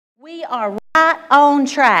We are right on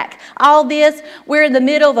track. All this, we're in the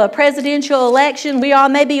middle of a presidential election. We all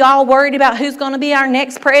may be all worried about who's going to be our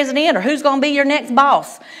next president or who's going to be your next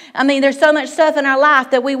boss. I mean, there's so much stuff in our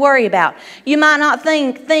life that we worry about. You might not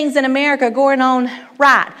think things in America are going on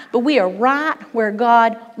right, but we are right where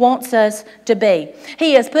God wants us to be.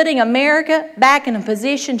 He is putting America back in a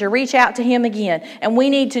position to reach out to Him again. And we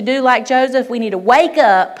need to do like Joseph. We need to wake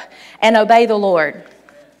up and obey the Lord.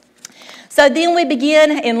 So then we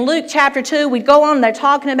begin in Luke chapter 2. We go on, they're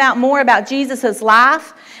talking about more about Jesus'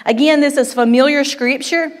 life. Again, this is familiar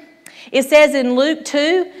scripture. It says in Luke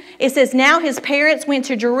 2, it says, "Now his parents went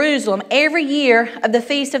to Jerusalem every year of the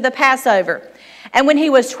feast of the Passover. And when he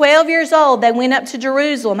was 12 years old, they went up to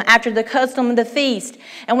Jerusalem after the custom of the feast.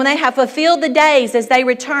 And when they had fulfilled the days as they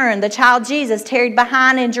returned, the child Jesus tarried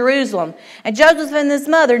behind in Jerusalem. And Joseph and his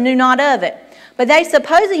mother knew not of it. But they,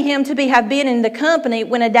 supposing him to have been in the company,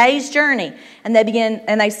 went a day's journey, and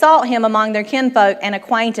they sought him among their kinfolk and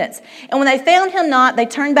acquaintance. And when they found him not, they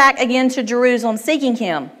turned back again to Jerusalem, seeking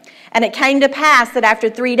him. And it came to pass that after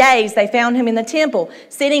 3 days they found him in the temple,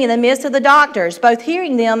 sitting in the midst of the doctors, both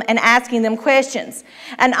hearing them and asking them questions.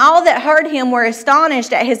 And all that heard him were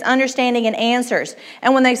astonished at his understanding and answers.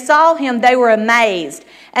 And when they saw him, they were amazed.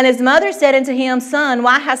 And his mother said unto him, Son,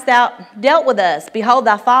 why hast thou dealt with us? Behold,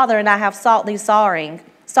 thy father and I have sought thee sorrowing.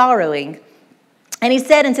 And he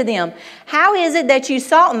said unto them, How is it that you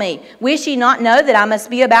sought me? Wish ye not know that I must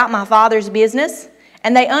be about my father's business?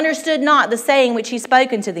 And they understood not the saying which he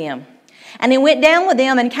spoke unto them. And he went down with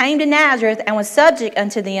them and came to Nazareth and was subject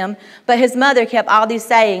unto them. But his mother kept all these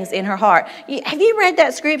sayings in her heart. Have you read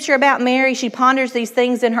that scripture about Mary? She ponders these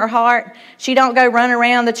things in her heart. She don't go run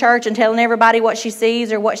around the church and telling everybody what she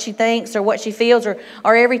sees or what she thinks or what she feels or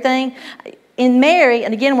everything. In Mary,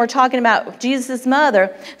 and again we're talking about Jesus'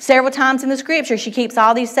 mother, several times in the scripture, she keeps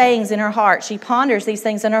all these sayings in her heart. She ponders these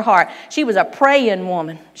things in her heart. She was a praying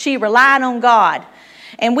woman. She relied on God.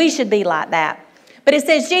 And we should be like that. But it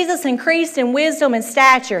says Jesus increased in wisdom and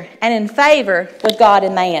stature and in favor with God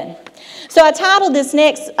and man. So I titled this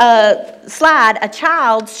next slide, A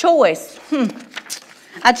Child's Choice.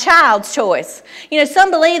 A child's choice. You know,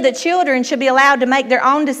 some believe that children should be allowed to make their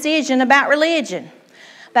own decision about religion.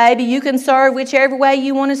 Baby, you can serve whichever way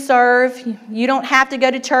you want to serve. You don't have to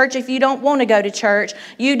go to church if you don't want to go to church.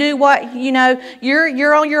 You do what, you know, you're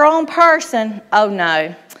your own person. Oh,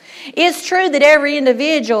 no. It's true that every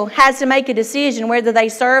individual has to make a decision whether they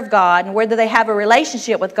serve God and whether they have a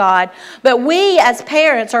relationship with God. But we as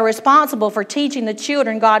parents are responsible for teaching the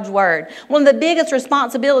children God's Word. One of the biggest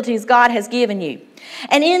responsibilities God has given you.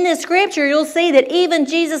 And in this scripture, you'll see that even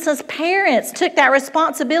Jesus' parents took that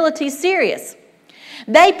responsibility serious.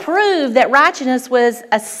 They proved that righteousness was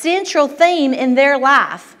a central theme in their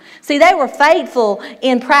life. See, they were faithful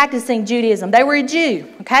in practicing Judaism. They were a Jew,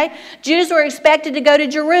 okay? Jews were expected to go to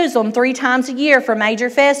Jerusalem 3 times a year for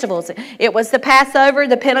major festivals. It was the Passover,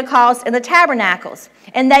 the Pentecost, and the Tabernacles.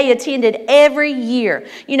 And they attended every year.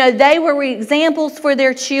 You know, they were examples for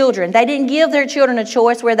their children. They didn't give their children a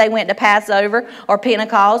choice where they went to Passover or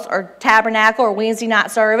Pentecost or Tabernacle or Wednesday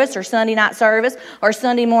night service or Sunday night service or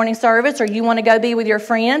Sunday morning service or you want to go be with your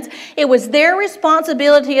friends. It was their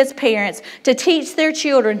responsibility as parents to teach their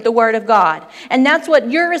children the Word of God. And that's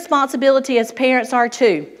what your responsibility as parents are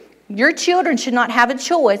too. Your children should not have a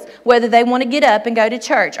choice whether they want to get up and go to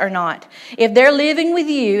church or not. If they're living with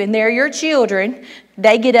you and they're your children,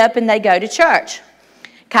 they get up and they go to church.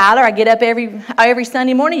 Kyler, I get up every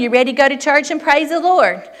Sunday morning. You ready to go to church and praise the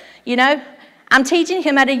Lord? You know, I'm teaching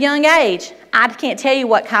him at a young age. I can't tell you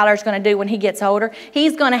what Kyler's going to do when he gets older.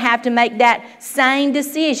 He's going to have to make that same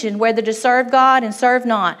decision whether to serve God and serve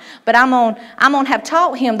not. But I'm going to have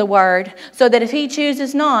taught him the Word so that if he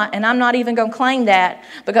chooses not, and I'm not even going to claim that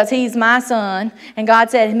because he's my son, and God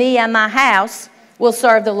said, me and my house will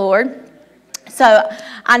serve the Lord. So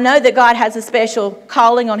I know that God has a special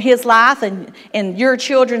calling on his life and your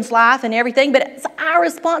children's life and everything, but it's our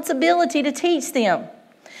responsibility to teach them.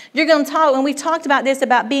 You're going to talk, and we've talked about this,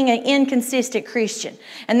 about being an inconsistent Christian.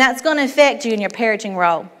 And that's going to affect you in your parenting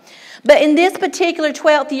role. But in this particular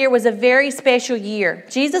 12th year was a very special year.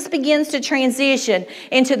 Jesus begins to transition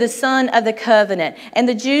into the Son of the Covenant. And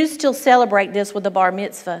the Jews still celebrate this with the bar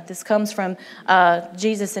mitzvah. This comes from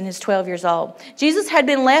Jesus and his 12 years old. Jesus had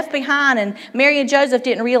been left behind, and Mary and Joseph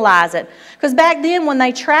didn't realize it. Because back then when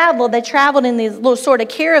they traveled in these little sort of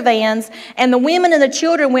caravans, and the women and the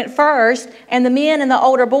children went first, and the men and the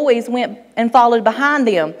older boys went and followed behind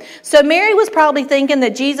them. So Mary was probably thinking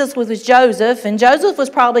that Jesus was with Joseph, and Joseph was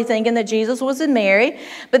probably thinking that Jesus was with Mary.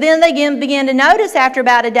 But then they began to notice after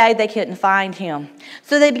about a day they couldn't find him.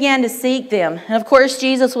 So they began to seek them. And of course,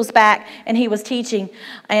 Jesus was back and he was teaching.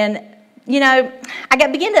 And, you know, I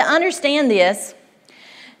began to understand this.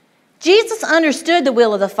 Jesus understood the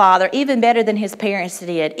will of the Father even better than his parents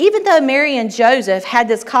did. Even though Mary and Joseph had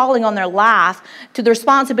this calling on their life to the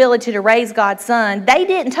responsibility to raise God's son, they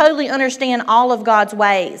didn't totally understand all of God's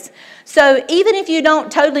ways. So even if you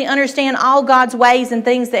don't totally understand all God's ways and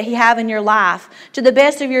things that he have in your life, to the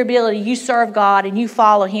best of your ability, you serve God and you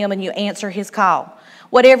follow him and you answer his call,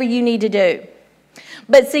 whatever you need to do.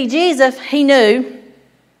 But see, Jesus, he knew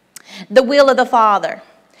the will of the Father.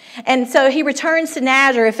 And so he returns to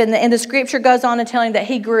Nazareth, and the scripture goes on to tell him that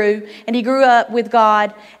he grew, and he grew up with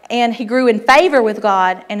God, and he grew in favor with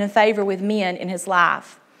God and in favor with men in his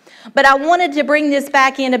life. But I wanted to bring this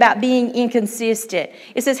back in about being inconsistent.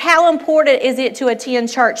 It says, how important is it to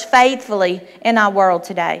attend church faithfully in our world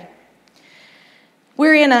today?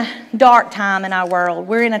 We're in a dark time in our world.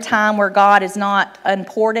 We're in a time where God is not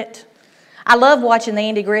important. I love watching the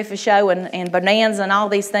Andy Griffith Show and Bonanza and all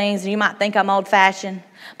these things, and you might think I'm old-fashioned.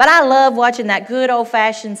 But I love watching that good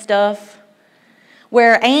old-fashioned stuff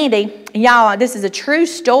where Andy, y'all, this is a true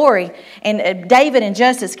story, and David and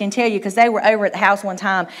Justice can tell you because they were over at the house one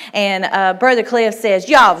time, and Brother Cliff says,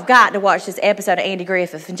 y'all have got to watch this episode of Andy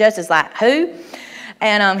Griffith. And Justice like, who?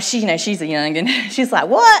 And she, you know, she's a youngin'. She's like,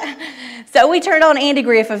 what? So we turned on Andy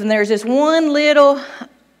Griffith, and there's this one little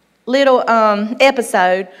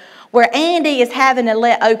episode where Andy is having to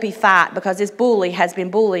let Opie fight because this bully has been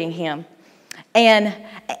bullying him. And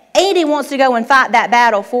Andy wants to go and fight that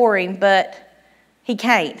battle for him, but he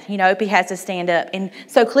can't. You know, Opie has to stand up. And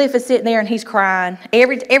so Cliff is sitting there and he's crying.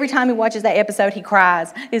 Every time he watches that episode, he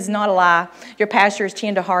cries. It's not a lie. Your pastor is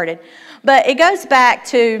tender-hearted. But it goes back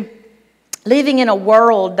to living in a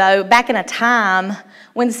world, though, back in a time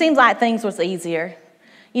when it seems like things was easier.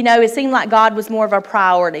 You know, it seemed like God was more of a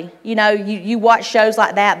priority. You know, you watch shows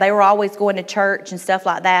like that. They were always going to church and stuff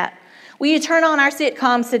like that. Well, you turn on our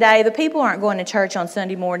sitcoms today, the people aren't going to church on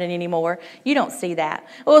Sunday morning anymore. You don't see that.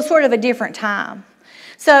 Well, it's sort of a different time.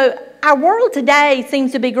 So our world today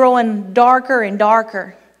seems to be growing darker and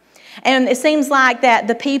darker. And it seems like that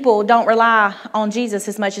the people don't rely on Jesus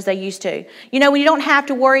as much as they used to. You know, when you don't have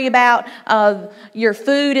to worry about your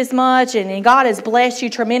food as much, and God has blessed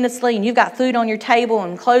you tremendously, and you've got food on your table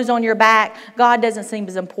and clothes on your back, God doesn't seem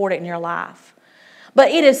as important in your life.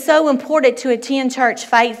 But it is so important to attend church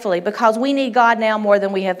faithfully because we need God now more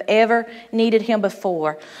than we have ever needed him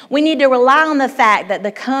before. We need to rely on the fact that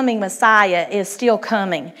the coming Messiah is still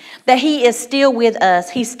coming, that he is still with us.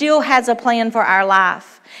 He still has a plan for our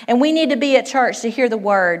life. And we need to be at church to hear the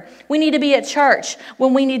word. We need to be at church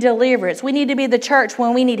when we need deliverance. We need to be at the church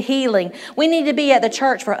when we need healing. We need to be at the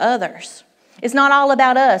church for others. It's not all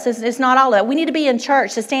about us. It's not all that. We need to be in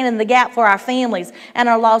church to stand in the gap for our families and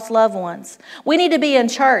our lost loved ones. We need to be in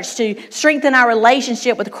church to strengthen our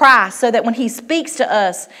relationship with Christ so that when he speaks to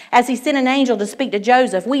us, as he sent an angel to speak to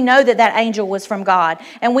Joseph, we know that that angel was from God,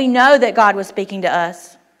 and we know that God was speaking to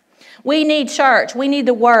us. We need church. We need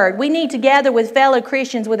the word. We need to gather with fellow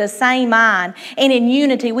Christians with the same mind, and in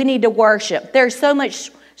unity we need to worship. There's so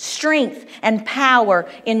much strength and power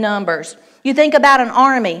in numbers. You think about an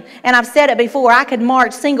army, and I've said it before, I could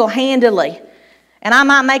march single-handedly, and I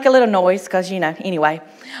might make a little noise because, you know, anyway.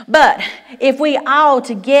 But if we all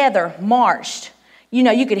together marched, you know,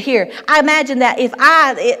 you could hear. I imagine that if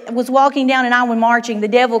I was walking down and I was marching, the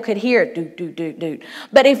devil could hear it, doot, doot, doot, doot.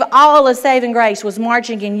 But if all of Saving Grace was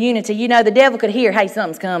marching in unity, you know, the devil could hear, hey,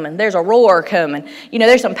 something's coming. There's a roar coming. You know,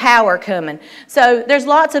 there's some power coming. So there's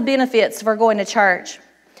lots of benefits for going to church.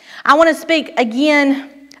 I want to speak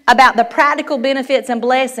again about the practical benefits and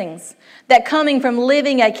blessings that coming from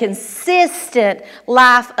living a consistent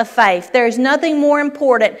life of faith. There is nothing more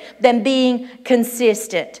important than being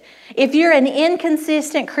consistent. If you're an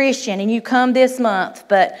inconsistent Christian and you come this month,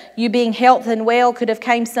 but you being healthy and well could have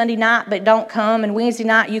came Sunday night but don't come, and Wednesday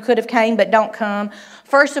night you could have came but don't come,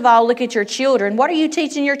 first of all, look at your children. What are you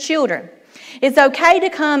teaching your children? It's okay to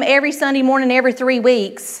come every Sunday morning every 3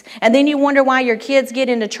 weeks, and then you wonder why your kids get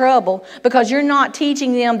into trouble because you're not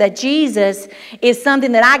teaching them that Jesus is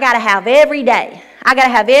something that I got to have every day. I got to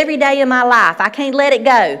have every day of my life. I can't let it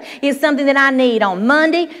go. It's something that I need on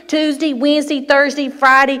Monday, Tuesday, Wednesday, Thursday,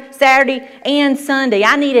 Friday, Saturday, and Sunday.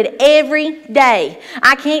 I need it every day.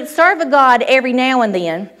 I can't serve a God every now and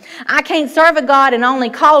then. I can't serve a God and only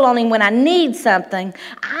call on Him when I need something.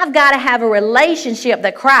 I've got to have a relationship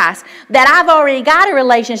with Christ, that I've already got a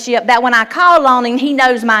relationship that when I call on Him, He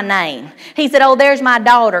knows my name. He said, oh, there's my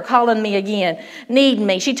daughter calling me again, needing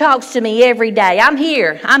me. She talks to me every day. I'm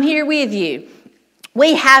here. I'm here with you.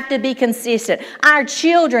 We have to be consistent. Our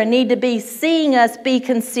children need to be seeing us be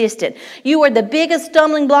consistent. You are the biggest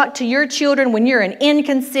stumbling block to your children when you're an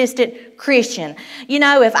inconsistent Christian. You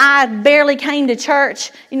know, if I barely came to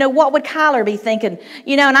church, you know, what would Kyler be thinking?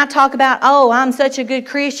 You know, and I talk about, oh, I'm such a good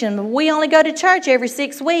Christian. We only go to church every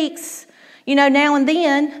 6 weeks, you know, now and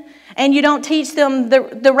then. And you don't teach them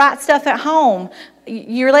the right stuff at home.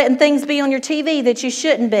 You're letting things be on your TV that you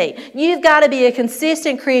shouldn't be. You've got to be a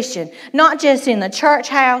consistent Christian, not just in the church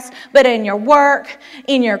house, but in your work,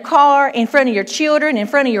 in your car, in front of your children, in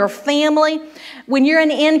front of your family. When you're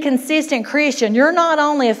an inconsistent Christian, you're not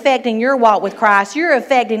only affecting your walk with Christ, you're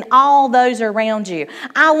affecting all those around you.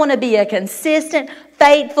 I want to be a consistent,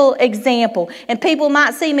 faithful example. And people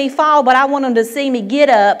might see me fall, but I want them to see me get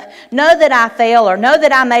up, know that I fell or know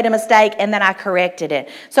that I made a mistake and that I corrected it.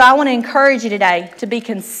 So I want to encourage you today to be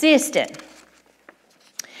consistent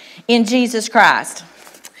in Jesus Christ.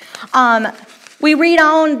 We read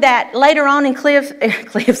on that later on in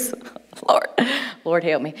Cliff's, Lord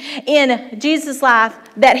help me, in Jesus' life,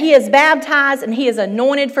 that he is baptized and he is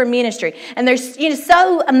anointed for ministry. And there's, you know,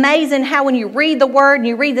 so amazing how when you read the word and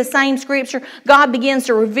you read the same scripture, God begins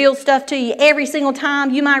to reveal stuff to you every single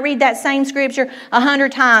time. You might read that same scripture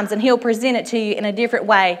 100 times and He'll present it to you in a different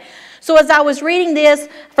way. So as I was reading this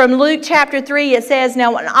from Luke chapter 3, it says,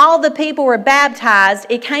 now when all the people were baptized,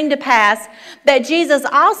 it came to pass that Jesus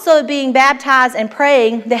also being baptized and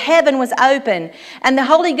praying, the heaven was open, and the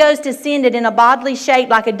Holy Ghost descended in a bodily shape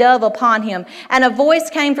like a dove upon him. And a voice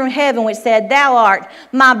came from heaven which said, thou art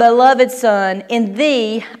my beloved Son, in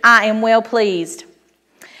thee I am well pleased.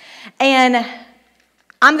 And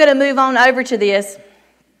I'm going to move on over to this.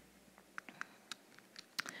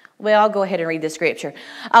 Well, I'll go ahead and read the scripture.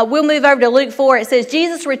 We'll move over to Luke 4. It says,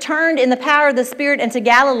 Jesus returned in the power of the Spirit into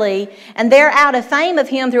Galilee, and there out a fame of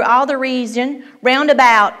him through all the region round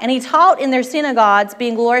about, and he taught in their synagogues,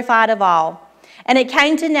 being glorified of all. And it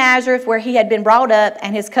came to Nazareth, where he had been brought up,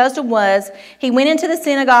 and his custom was, he went into the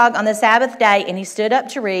synagogue on the Sabbath day, and he stood up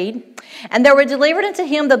to read. And there were delivered unto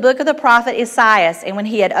him the book of the prophet Isaiah. And when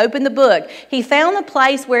he had opened the book, he found the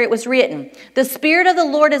place where it was written, the Spirit of the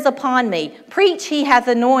Lord is upon me. Because he hath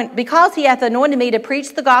anointed me to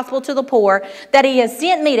preach the gospel to the poor, that he has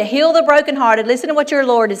sent me to heal the brokenhearted. Listen to what your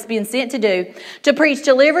Lord is being sent to do. To preach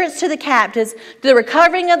deliverance to the captives, the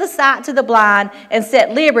recovering of the sight to the blind, and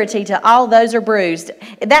set liberty to all those who are bruised.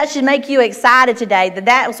 That should make you excited today,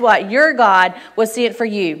 that was what your God was sent for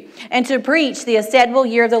you. And to preach the acceptable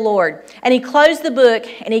year of the Lord. And he closed the book,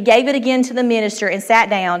 and he gave it again to the minister, and sat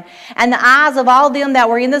down. And the eyes of all them that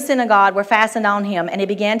were in the synagogue were fastened on him. And he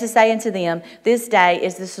began to say unto them, this day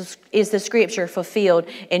is the scripture fulfilled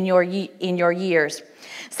in your years.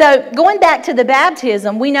 So going back to the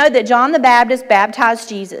baptism, we know that John the Baptist baptized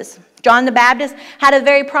Jesus. John the Baptist had a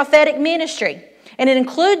very prophetic ministry. And it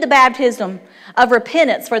included the baptism of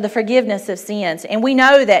repentance for the forgiveness of sins. And we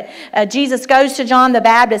know that Jesus goes to John the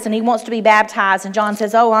Baptist and he wants to be baptized. And John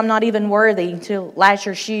says, oh, I'm not even worthy to lash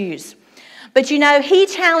your shoes. But you know, he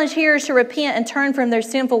challenged hearers to repent and turn from their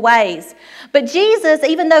sinful ways. But Jesus,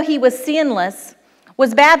 even though he was sinless,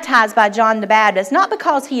 was baptized by John the Baptist, not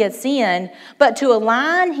because he had sinned, but to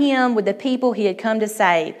align him with the people he had come to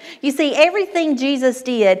save. You see, everything Jesus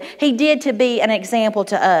did, he did to be an example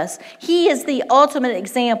to us. He is the ultimate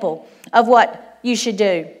example of what you should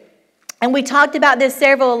do. And we talked about this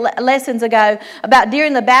several lessons ago, about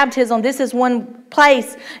during the baptism, this is one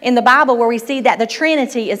place in the Bible where we see that the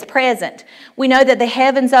Trinity is present. We know that the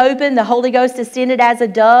heavens opened, the Holy Ghost descended as a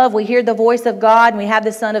dove, we hear the voice of God, and we have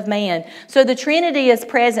the Son of Man. So the Trinity is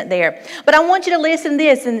present there. But I want you to listen to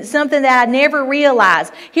this, and it's something that I never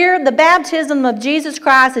realized. Here, the baptism of Jesus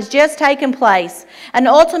Christ has just taken place. An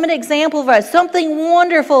ultimate example of us. Something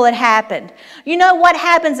wonderful had happened. You know what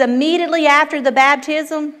happens immediately after the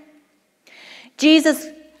baptism? Jesus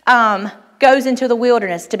goes into the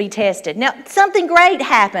wilderness to be tested. Now, something great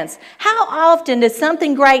happens. How often does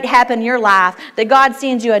something great happen in your life that God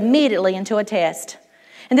sends you immediately into a test?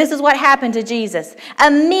 And this is what happened to Jesus.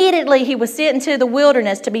 Immediately he was sent into the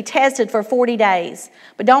wilderness to be tested for 40 days.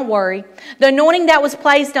 But don't worry. The anointing that was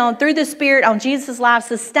placed on through the Spirit on Jesus' life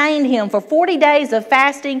sustained him for 40 days of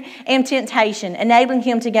fasting and temptation, enabling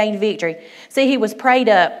him to gain victory. See, he was prayed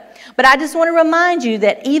up. But I just want to remind you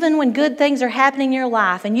that even when good things are happening in your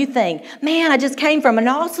life and you think, man, I just came from an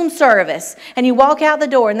awesome service, and you walk out the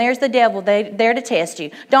door and there's the devil there to test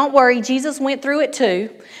you. Don't worry, Jesus went through it too.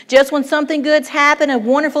 Just when something good's happened, a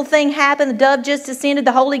wonderful thing happened, the dove just descended,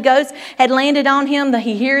 the Holy Ghost had landed on him,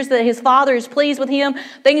 he hears that his Father is pleased with him,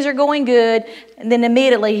 things are going good, and then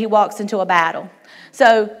immediately he walks into a battle.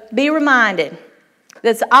 So be reminded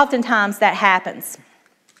that oftentimes that happens.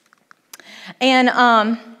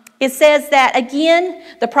 And it says that, again,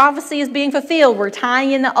 the prophecy is being fulfilled. We're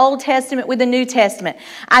tying in the Old Testament with the New Testament.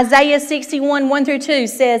 Isaiah 61, 1 through 2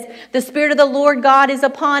 says, the Spirit of the Lord God is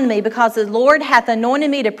upon me, because the Lord hath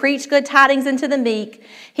anointed me to preach good tidings unto the meek.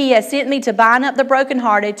 He has sent me to bind up the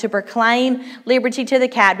brokenhearted, to proclaim liberty to the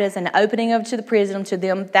captives, and opening of to the prison to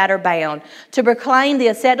them that are bound, to proclaim the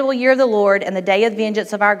acceptable year of the Lord and the day of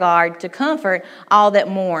vengeance of our God, to comfort all that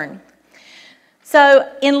mourn. So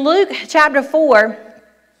in Luke chapter 4,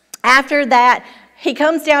 after that, he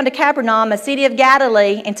comes down to Capernaum, a city of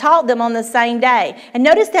Galilee, and taught them on the same day. And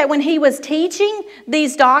notice that when he was teaching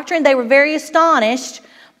these doctrine, they were very astonished,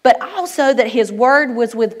 but also that his word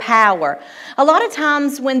was with power. A lot of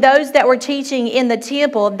times when those that were teaching in the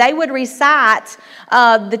temple, they would recite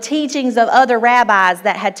the teachings of other rabbis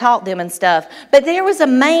that had taught them and stuff. But there was a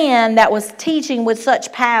man that was teaching with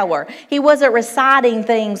such power. He wasn't reciting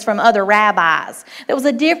things from other rabbis. There was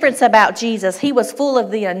a difference about Jesus. He was full of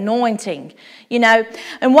the anointing, you know.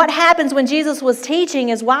 And what happens when Jesus was teaching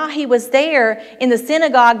is while he was there in the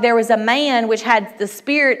synagogue, there was a man which had the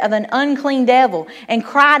spirit of an unclean devil and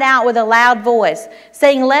cried out with a loud voice,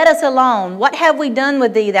 saying, let us alone. What have we done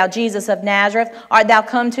with thee, thou Jesus of Nazareth? Art thou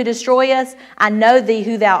come to destroy us? I know thee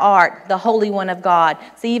who thou art, the Holy One of God.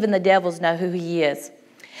 See, even the devils know who he is.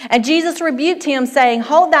 And Jesus rebuked him, saying,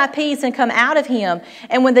 hold thy peace and come out of him.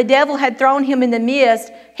 And when the devil had thrown him in the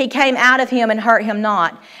midst, he came out of him and hurt him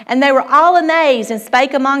not. And they were all amazed and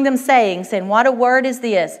spake among them, saying, what a word is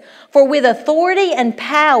this? For with authority and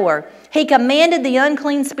power he commanded the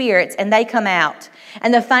unclean spirits, and they come out.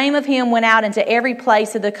 And the fame of him went out into every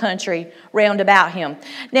place of the country round about him.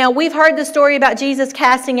 Now, we've heard the story about Jesus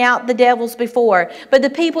casting out the devils before, but the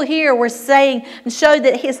people here were saying and showed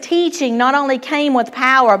that his teaching not only came with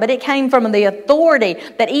power, but it came from the authority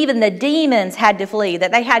that even the demons had to flee,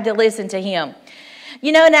 that they had to listen to him.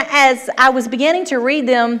 You know, now as I was beginning to read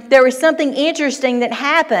them, there was something interesting that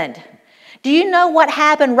happened. Do you know what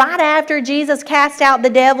happened right after Jesus cast out the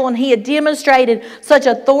devil and he had demonstrated such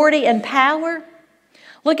authority and power?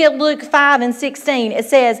 Look at Luke 5 and 16. It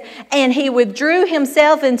says, and he withdrew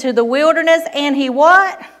himself into the wilderness, and he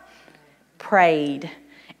what? Prayed.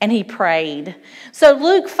 And he prayed. So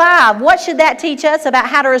Luke 5, what should that teach us about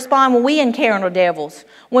how to respond when we encounter devils?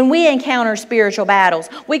 When we encounter spiritual battles?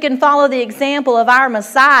 We can follow the example of our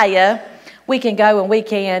Messiah. We can go and we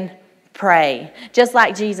can pray, just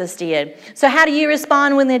like Jesus did. So how do you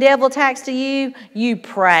respond when the devil attacks to you? You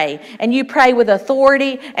pray. And you pray with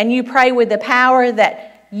authority, and you pray with the power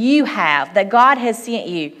that you have, that God has sent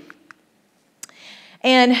you.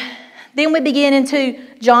 And then we begin into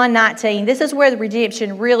John 19. This is where the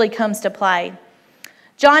redemption really comes to play.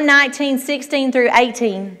 John 19, 16 through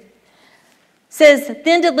 18 says,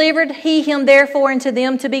 then delivered he him therefore unto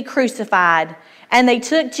them to be crucified. And they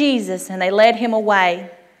took Jesus, and they led him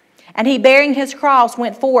away. And he, bearing his cross,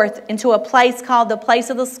 went forth into a place called the place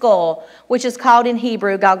of the skull, which is called in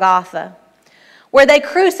Hebrew Golgotha, where they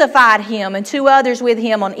crucified him and two others with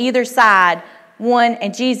him on either side, one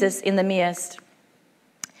and Jesus in the midst.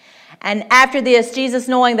 And after this, Jesus,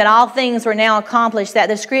 knowing that all things were now accomplished, that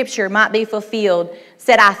the scripture might be fulfilled,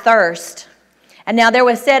 said, I thirst. And now there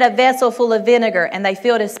was set a vessel full of vinegar, and they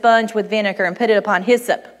filled a sponge with vinegar and put it upon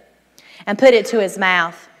hyssop and put it to his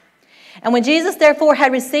mouth. And when Jesus therefore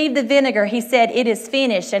had received the vinegar, he said, it is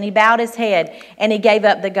finished. And he bowed his head, and he gave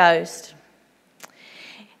up the ghost.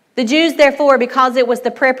 The Jews therefore, because it was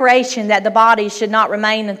the preparation that the body should not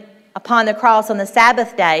remain upon the cross on the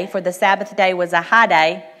Sabbath day, for the Sabbath day was a high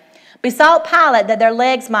day, besought Pilate that their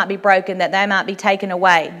legs might be broken, that they might be taken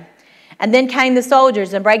away. And then came the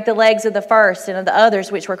soldiers and brake the legs of the first and of the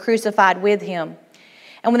others which were crucified with him.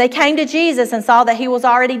 And when they came to Jesus and saw that he was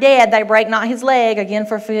already dead, they brake not his leg, again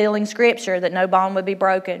fulfilling scripture, that no bone would be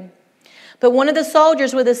broken. But one of the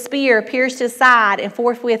soldiers with a spear pierced his side, and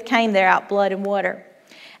forthwith came there out blood and water.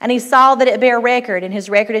 And he saw that it bare record, and his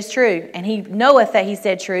record is true. And he knoweth that he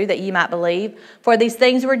said true, that ye might believe. For these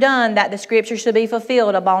things were done, that the scripture should be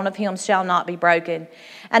fulfilled, a bone of him shall not be broken.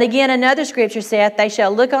 And again another scripture saith, they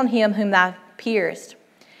shall look on him whom thou pierced.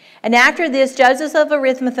 And after this, Joseph of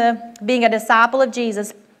Arimathea, being a disciple of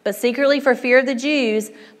Jesus, but secretly for fear of the Jews,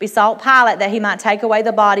 besought Pilate that he might take away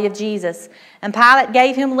the body of Jesus. And Pilate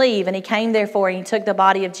gave him leave, and he came therefore, and he took the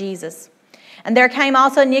body of Jesus. And there came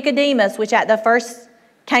also Nicodemus, which at the first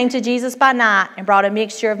came to Jesus by night, and brought a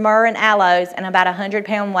mixture of myrrh and aloes, and about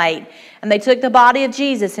 100-pound weight. And they took the body of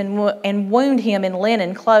Jesus, and wound him in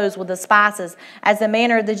linen clothes with the spices, as the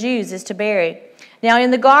manner of the Jews is to bury. Now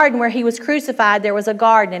in the garden where he was crucified there was a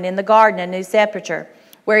garden, and in the garden a new sepulchre,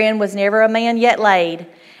 wherein was never a man yet laid.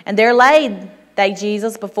 And there laid they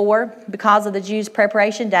Jesus before, because of the Jews'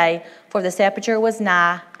 preparation day, for the sepulchre was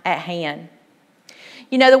nigh at hand.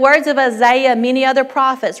 You know, the words of Isaiah and many other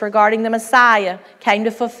prophets regarding the Messiah came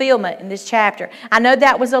to fulfillment in this chapter. I know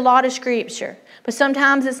that was a lot of scripture, but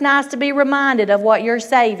sometimes it's nice to be reminded of what your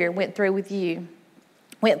Savior went through with you,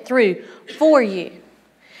 went through for you.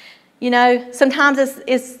 You know, sometimes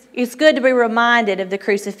it's good to be reminded of the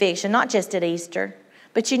crucifixion, not just at Easter,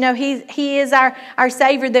 but you know, He is our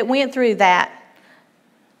Savior that went through that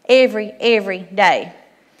every day.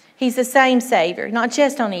 He's the same Savior, not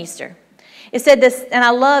just on Easter. It said this, and I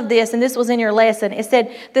love this, and this was in your lesson. It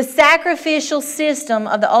said, the sacrificial system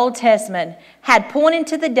of the Old Testament had pointed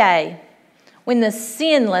to the day when the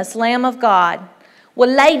sinless Lamb of God would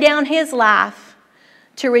lay down His life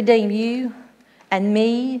to redeem you and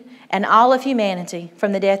me and all of humanity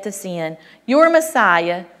from the death of sin. Your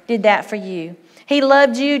Messiah did that for you. He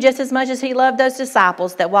loved you just as much as He loved those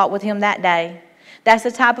disciples that walked with Him that day. That's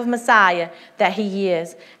the type of Messiah that He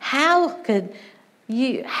is. How could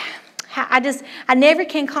you... I never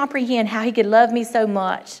can comprehend how He could love me so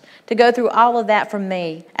much to go through all of that for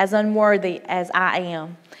me, as unworthy as I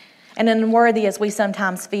am, and unworthy as we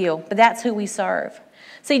sometimes feel. But that's who we serve.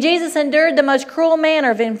 See, Jesus endured the most cruel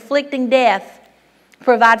manner of inflicting death to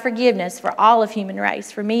provide forgiveness for all of human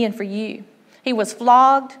race, for me and for you. He was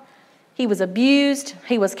flogged. He was abused.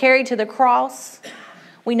 He was carried to the cross.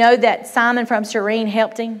 We know that Simon from Cyrene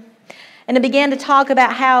helped Him. And it began to talk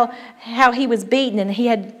about how he was beaten and he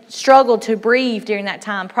had struggled to breathe during that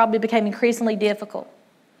time. Probably became increasingly difficult.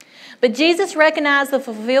 But Jesus recognized the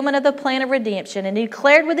fulfillment of the plan of redemption and He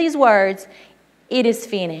declared with these words, it is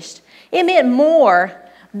finished. It meant more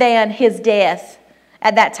than His death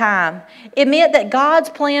at that time. It meant that God's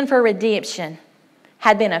plan for redemption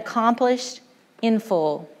had been accomplished in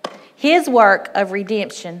full. His work of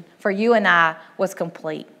redemption for you and I was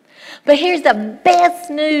complete. But here's the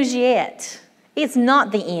best news yet. It's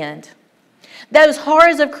not the end. Those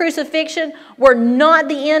horrors of crucifixion were not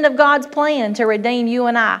the end of God's plan to redeem you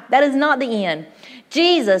and I. That is not the end.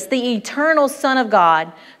 Jesus, the eternal Son of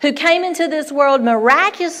God, who came into this world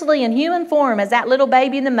miraculously in human form as that little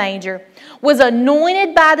baby in the manger, was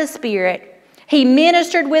anointed by the Spirit. He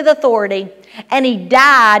ministered with authority, and He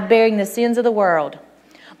died bearing the sins of the world.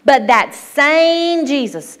 But that same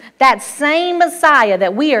Jesus, that same Messiah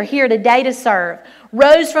that we are here today to serve,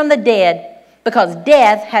 rose from the dead because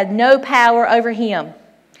death had no power over Him.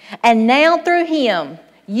 And now through Him,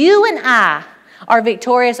 you and I are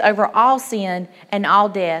victorious over all sin and all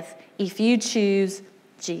death if you choose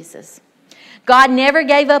Jesus. God never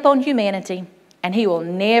gave up on humanity, and He will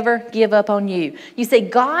never give up on you. You see,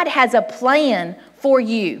 God has a plan for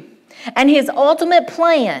you, and His ultimate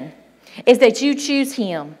plan is that you choose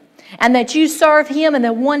Him and that you serve Him and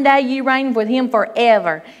that one day you reign with Him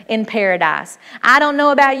forever in paradise. I don't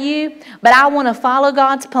know about you, but I want to follow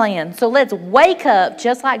God's plan. So let's wake up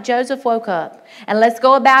just like Joseph woke up, and let's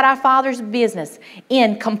go about our Father's business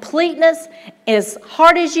in completeness as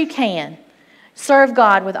hard as you can. Serve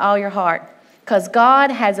God with all your heart because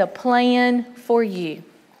God has a plan for you.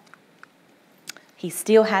 He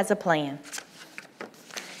still has a plan.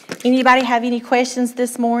 Anybody have any questions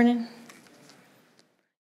this morning?